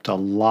has helped a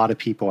lot of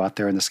people out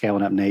there in the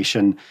Scaling Up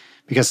Nation,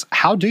 because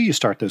how do you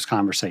start those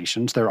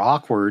conversations? They're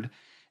awkward,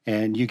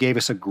 and you gave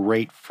us a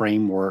great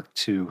framework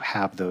to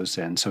have those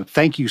in. So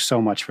thank you so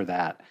much for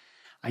that.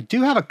 I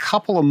do have a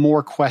couple of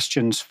more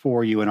questions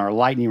for you in our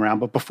lightning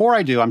round. But before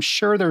I do, I'm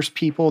sure there's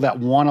people that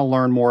want to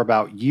learn more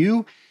about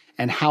you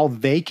and how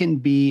they can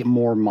be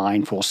more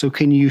mindful. So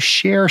can you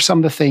share some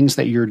of the things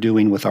that you're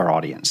doing with our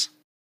audience?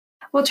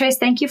 Well, Trace,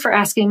 thank you for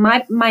asking.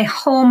 My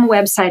home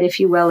website, if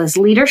you will, is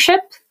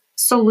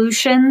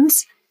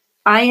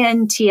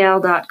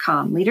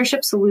leadershipsolutionsintl.com,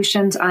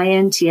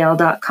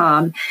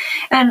 leadershipsolutionsintl.com.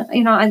 And,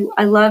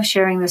 I love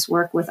sharing this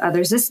work with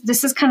others.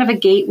 This is kind of a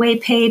gateway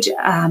page.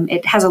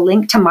 It has a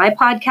link to my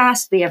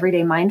podcast, The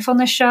Everyday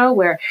Mindfulness Show,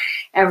 where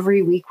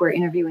every week we're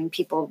interviewing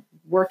people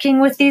working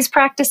with these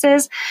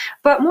practices.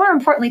 But more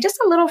importantly, just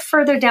a little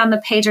further down the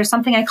page, there's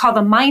something I call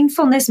the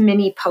mindfulness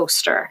mini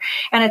poster.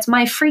 And it's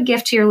my free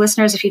gift to your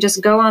listeners. If you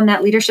just go on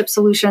that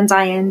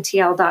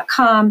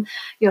leadershipsolutionsintl.com,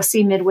 you'll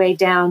see midway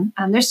down.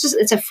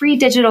 It's a free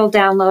digital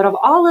download of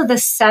all of the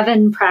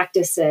 7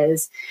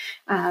 practices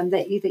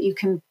that you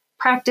can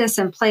practice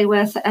and play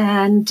with.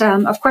 And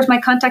of course,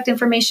 my contact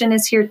information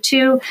is here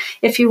too.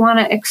 If you want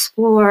to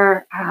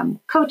explore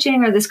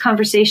coaching or this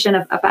conversation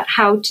about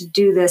how to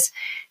do this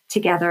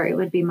together, it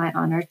would be my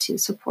honor to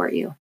support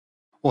you.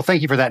 Well,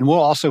 thank you for that. And we'll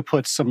also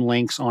put some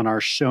links on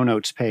our show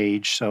notes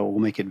page, so we'll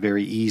make it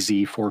very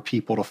easy for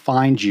people to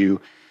find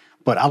you.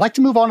 But I'd like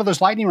to move on to those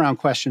lightning round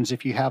questions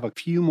if you have a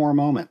few more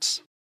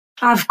moments.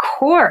 Of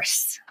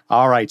course.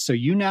 All right. So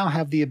you now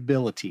have the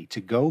ability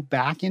to go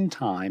back in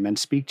time and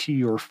speak to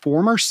your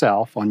former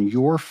self on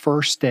your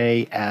first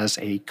day as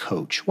a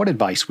coach. What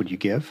advice would you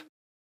give?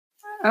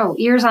 Oh,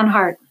 ears on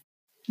heart.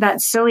 That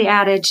silly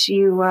adage,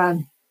 you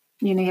have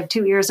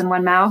 2 ears and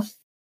 1 mouth.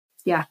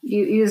 Yeah,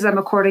 you use them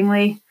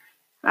accordingly.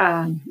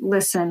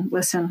 Listen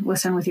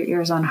with your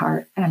ears on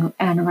heart.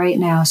 And right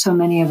now, so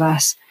many of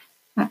us,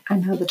 I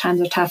know the times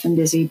are tough and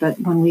busy, but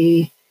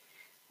no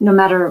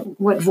matter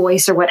what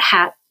voice or what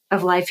hat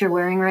of life you're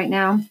wearing right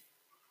now,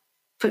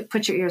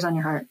 put your ears on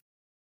your heart.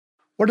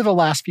 What are the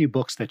last few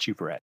books that you've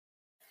read?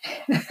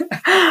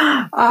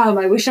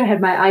 I wish I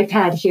had my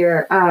iPad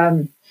here.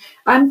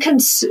 I'm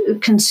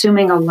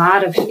consuming a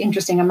lot of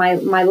interesting, and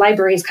my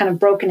library is kind of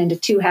broken into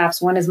 2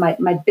 halves. One is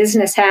my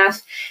business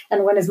half,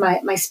 and one is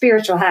my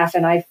spiritual half,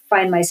 and I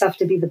find myself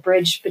to be the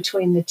bridge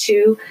between the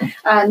two.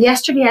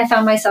 Yesterday, I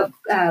found myself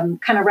kind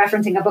of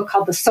referencing a book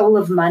called The Soul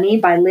of Money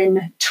by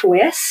Lynn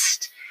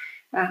Twist,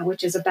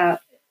 which is about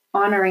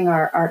honoring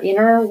our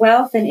inner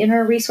wealth and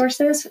inner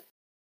resources.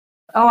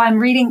 Oh, I'm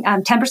reading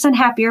 10%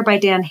 Happier by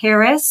Dan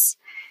Harris,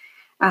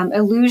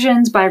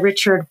 Illusions by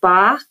Richard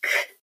Bach.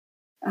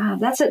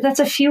 That's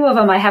a few of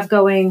them I have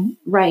going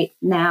right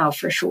now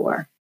for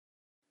sure.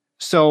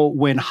 So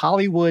when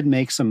Hollywood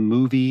makes a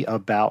movie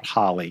about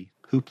Holly,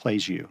 who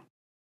plays you?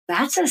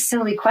 That's a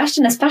silly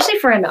question, especially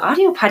for an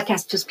audio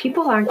podcast, because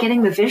people aren't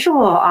getting the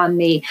visual on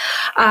me.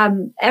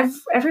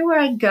 Everywhere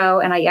I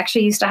go, and I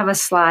actually used to have a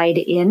slide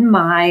in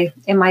my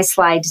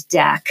slide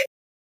deck.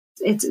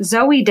 It's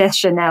Zooey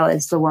Deschanel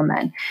is the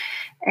woman,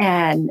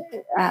 and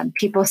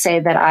people say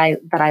that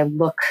I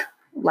look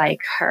like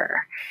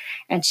her.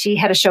 And she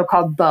had a show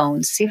called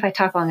Bones. See if I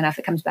talk long enough,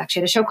 it comes back. She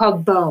had a show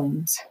called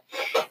Bones,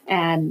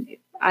 and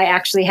I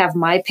actually have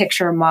my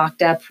picture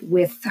mocked up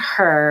with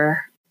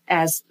her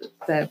as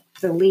the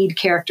lead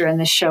character in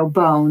the show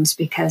Bones,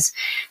 because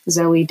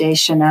Zooey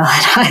Deschanel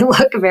and I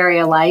look very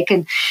alike,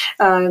 and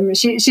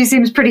she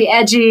seems pretty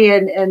edgy,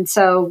 and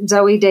so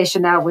Zooey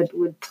Deschanel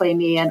would play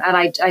me, and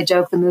I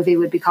joke the movie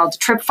would be called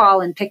Trip, Fall,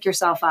 and Pick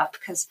Yourself Up,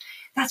 because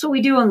that's what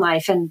we do in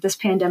life, and this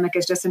pandemic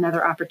is just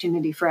another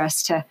opportunity for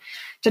us to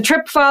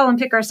trip, fall, and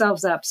pick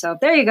ourselves up. So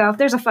there you go.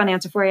 There's a fun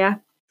answer for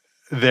you.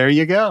 There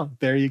you go.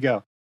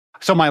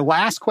 So my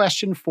last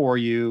question for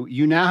you,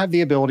 you now have the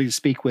ability to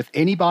speak with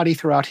anybody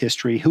throughout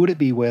history. Who would it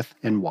be with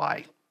and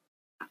why?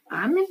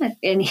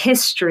 In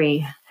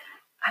history,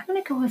 I'm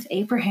going to go with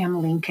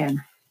Abraham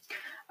Lincoln.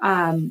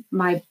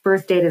 My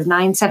birth date is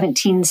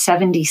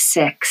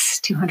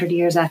 9/17/76, 200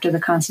 years after the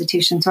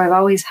Constitution. So I've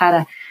always had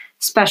a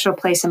special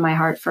place in my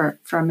heart for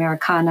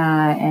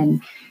Americana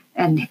and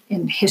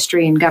in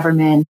history and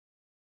government.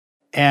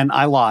 And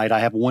I lied. I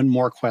have one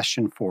more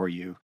question for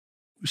you.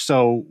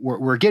 So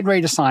we're getting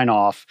ready to sign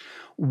off.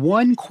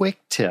 One quick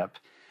tip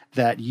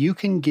that you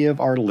can give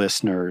our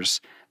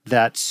listeners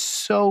that's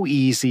so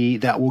easy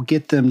that will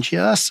get them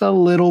just a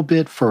little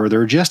bit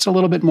further, just a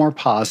little bit more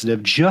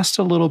positive, just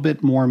a little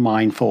bit more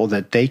mindful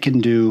that they can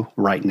do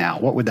right now.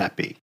 What would that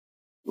be?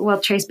 Well,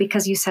 Trace,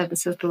 because you said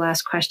this is the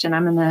last question,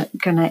 I'm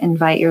gonna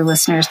invite your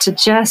listeners to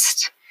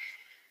just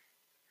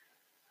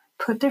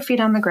put their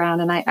feet on the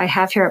ground. And I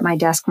have here at my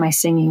desk my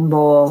singing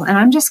bowl, and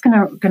I'm just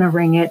gonna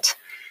ring it,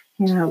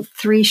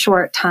 3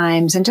 short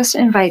times, and just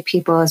invite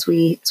people as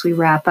we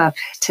wrap up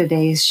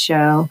today's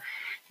show.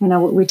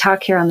 We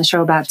talk here on the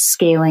show about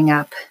scaling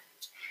up.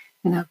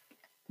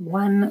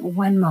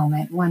 One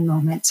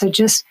moment. So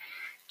just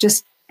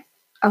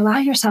allow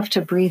yourself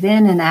to breathe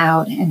in and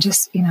out, and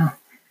just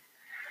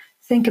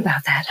think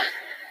about that.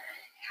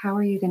 How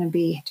are you going to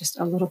be just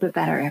a little bit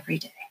better every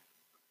day?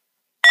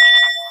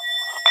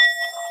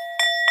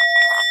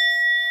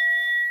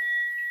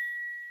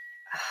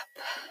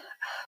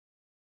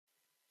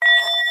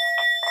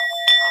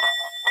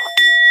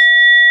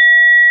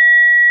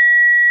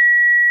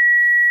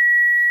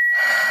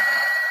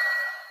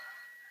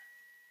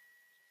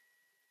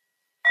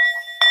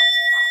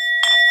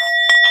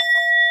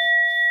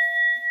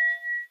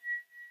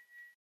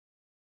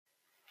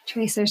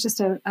 Trace, there's just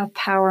a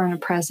power and a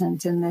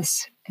presence in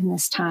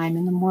this time.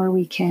 And the more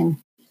we can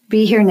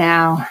be here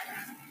now,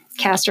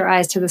 cast our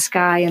eyes to the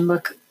sky and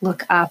look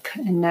up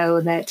and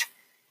know that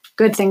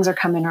good things are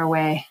coming our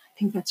way. I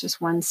think that's just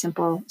one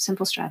simple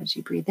strategy.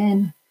 Breathe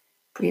in,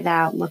 breathe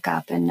out, look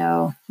up, and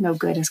know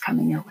good is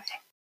coming your way.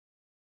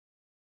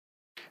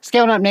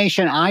 Scaling Up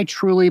Nation, I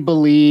truly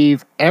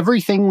believe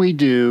everything we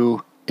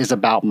do is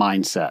about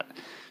mindset.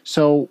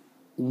 So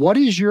what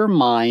is your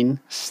mind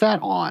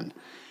set on?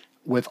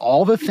 With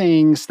all the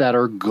things that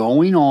are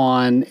going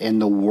on in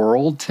the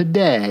world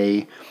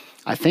today,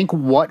 I think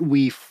what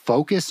we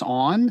focus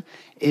on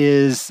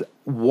is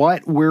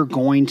what we're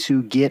going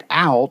to get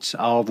out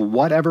of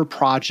whatever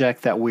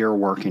project that we're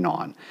working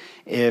on.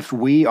 If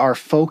we are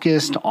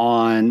focused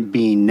on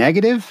being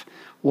negative,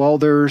 well,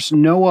 there's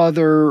no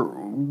other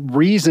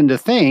reason to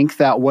think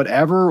that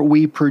whatever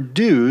we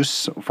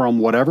produce from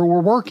whatever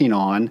we're working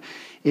on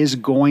is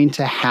going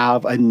to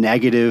have a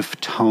negative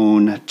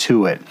tone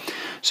to it.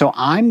 So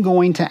I'm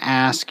going to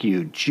ask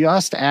you,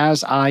 just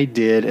as I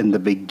did in the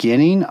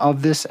beginning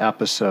of this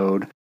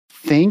episode,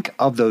 think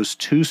of those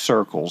two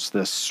circles,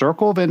 the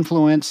circle of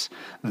influence,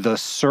 the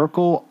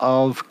circle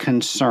of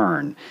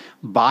concern.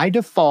 By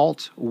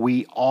default,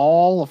 we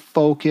all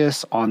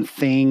focus on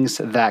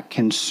things that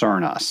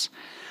concern us.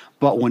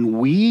 But when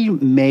we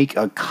make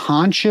a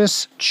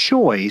conscious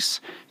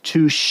choice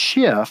to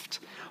shift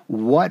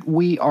what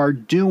we are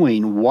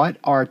doing, what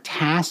our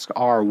tasks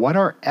are, what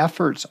our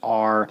efforts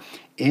are,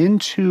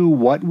 into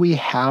what we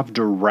have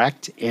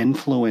direct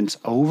influence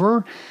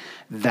over,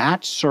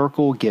 that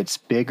circle gets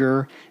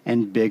bigger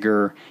and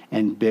bigger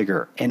and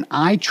bigger. And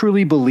I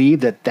truly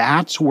believe that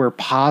that's where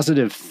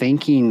positive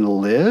thinking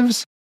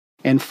lives.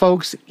 And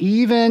folks,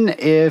 even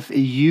if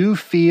you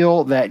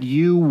feel that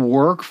you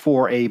work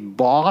for a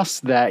boss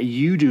that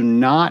you do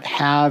not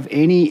have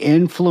any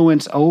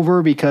influence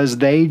over because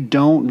they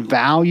don't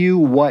value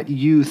what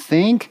you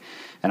think,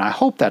 and I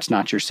hope that's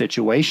not your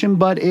situation,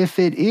 but if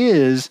it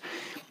is,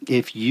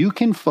 if you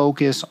can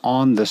focus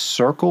on the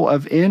circle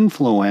of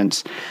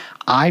influence,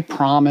 I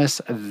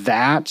promise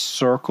that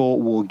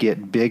circle will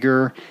get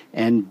bigger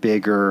and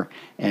bigger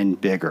and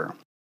bigger.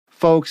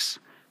 Folks,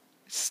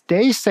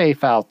 stay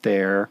safe out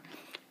there.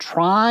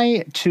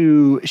 Try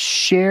to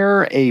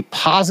share a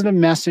positive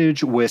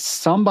message with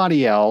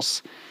somebody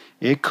else.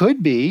 It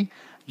could be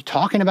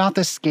talking about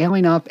the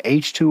Scaling Up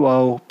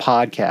H2O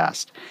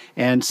podcast.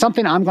 And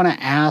something I'm going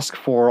to ask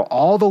for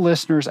all the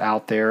listeners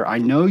out there, I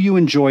know you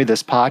enjoy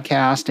this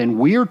podcast, and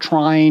we're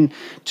trying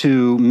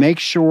to make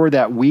sure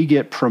that we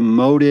get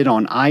promoted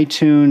on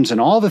iTunes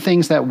and all the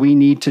things that we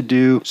need to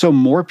do so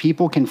more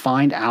people can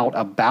find out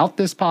about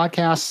this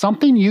podcast.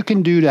 Something you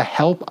can do to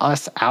help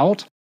us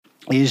out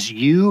is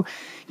you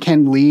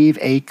can leave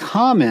a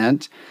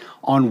comment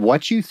on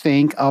what you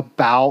think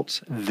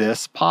about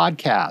this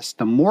podcast.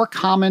 The more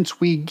comments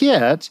we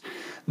get,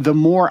 the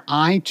more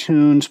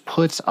iTunes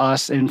puts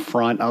us in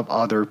front of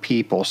other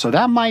people. So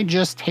that might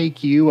just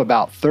take you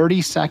about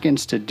 30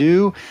 seconds to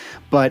do,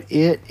 but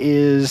it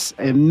is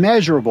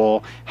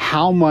immeasurable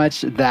how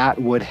much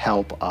that would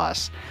help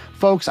us.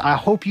 Folks, I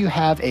hope you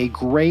have a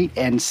great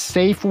and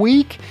safe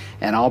week,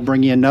 and I'll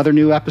bring you another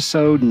new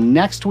episode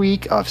next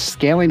week of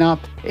Scaling Up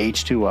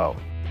H2O.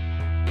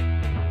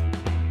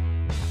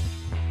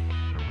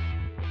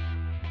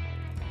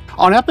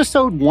 On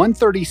episode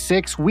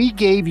 136, we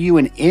gave you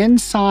an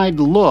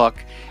inside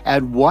look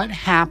at what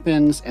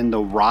happens in the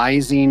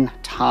Rising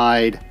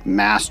Tide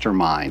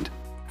Mastermind.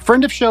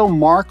 Friend of show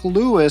Mark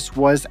Lewis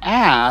was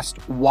asked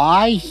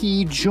why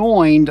he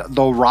joined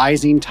the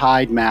Rising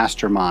Tide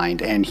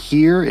Mastermind, and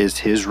here is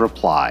his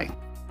reply.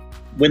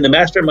 When the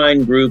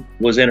mastermind group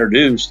was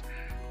introduced,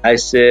 I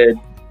said,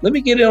 let me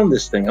get in on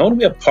this thing. I want to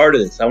be a part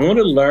of this. I want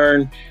to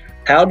learn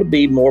how to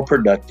be more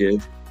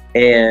productive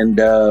and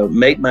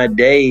make my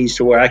days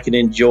to where I can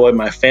enjoy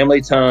my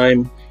family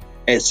time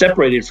and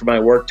separated from my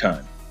work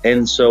time.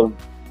 And so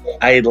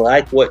I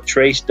like what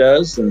Trace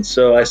does. And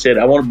so I said,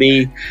 I want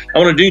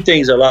to do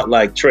things a lot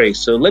like Trace.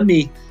 So let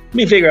me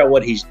figure out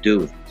what he's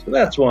doing. So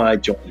that's why I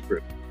joined the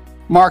group.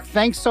 Mark,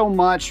 thanks so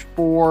much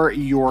for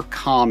your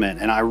comment.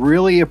 And I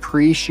really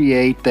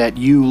appreciate that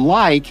you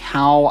like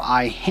how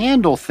I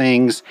handle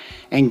things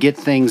and get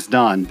things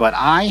done. But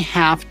I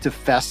have to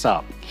fess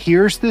up.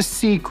 Here's the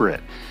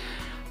secret.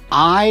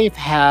 I've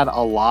had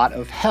a lot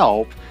of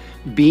help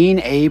being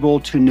able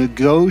to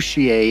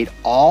negotiate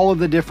all of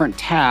the different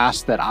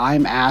tasks that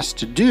I'm asked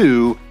to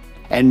do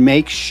and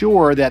make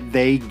sure that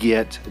they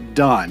get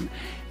done.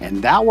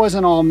 And that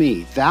wasn't all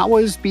me. That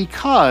was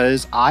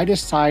because I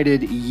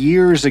decided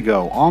years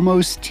ago,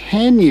 almost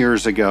 10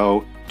 years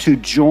ago, to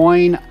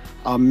join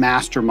a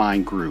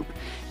mastermind group.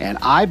 And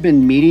I've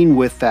been meeting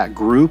with that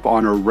group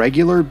on a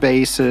regular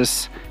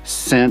basis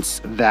since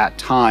that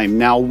time.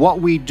 Now, what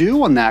we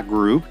do on that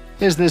group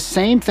is the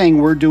same thing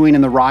we're doing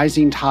in the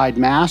Rising Tide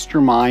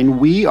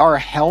Mastermind. We are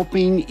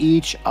helping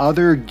each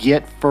other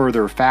get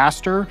further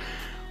faster.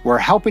 We're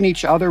helping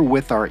each other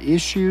with our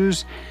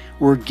issues.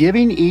 We're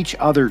giving each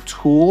other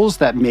tools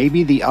that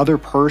maybe the other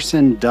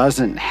person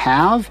doesn't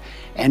have.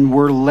 and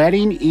we're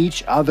letting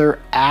each other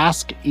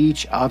ask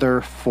each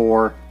other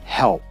for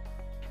help,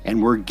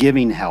 and we're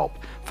giving help.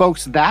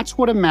 Folks, that's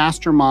what a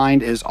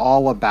mastermind is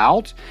all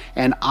about,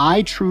 and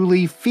I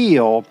truly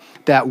feel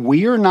that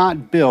we are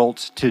not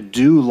built to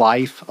do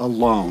life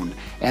alone,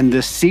 and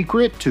the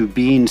secret to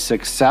being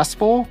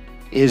successful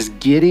is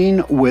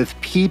getting with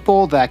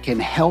people that can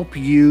help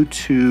you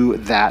to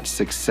that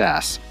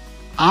success.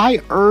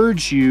 I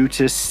urge you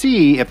to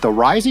see if the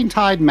Rising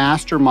Tide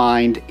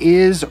Mastermind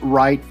is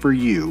right for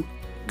you.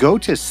 Go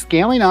to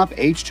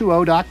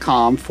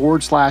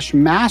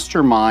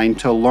scalinguph2o.com/mastermind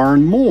to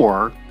learn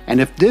more. And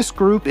if this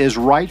group is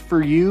right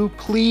for you,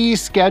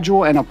 please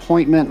schedule an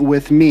appointment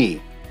with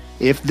me.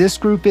 If this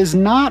group is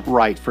not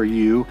right for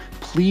you,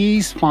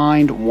 please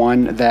find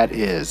one that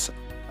is.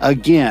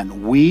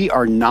 Again, we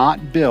are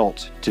not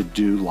built to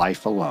do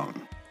life alone.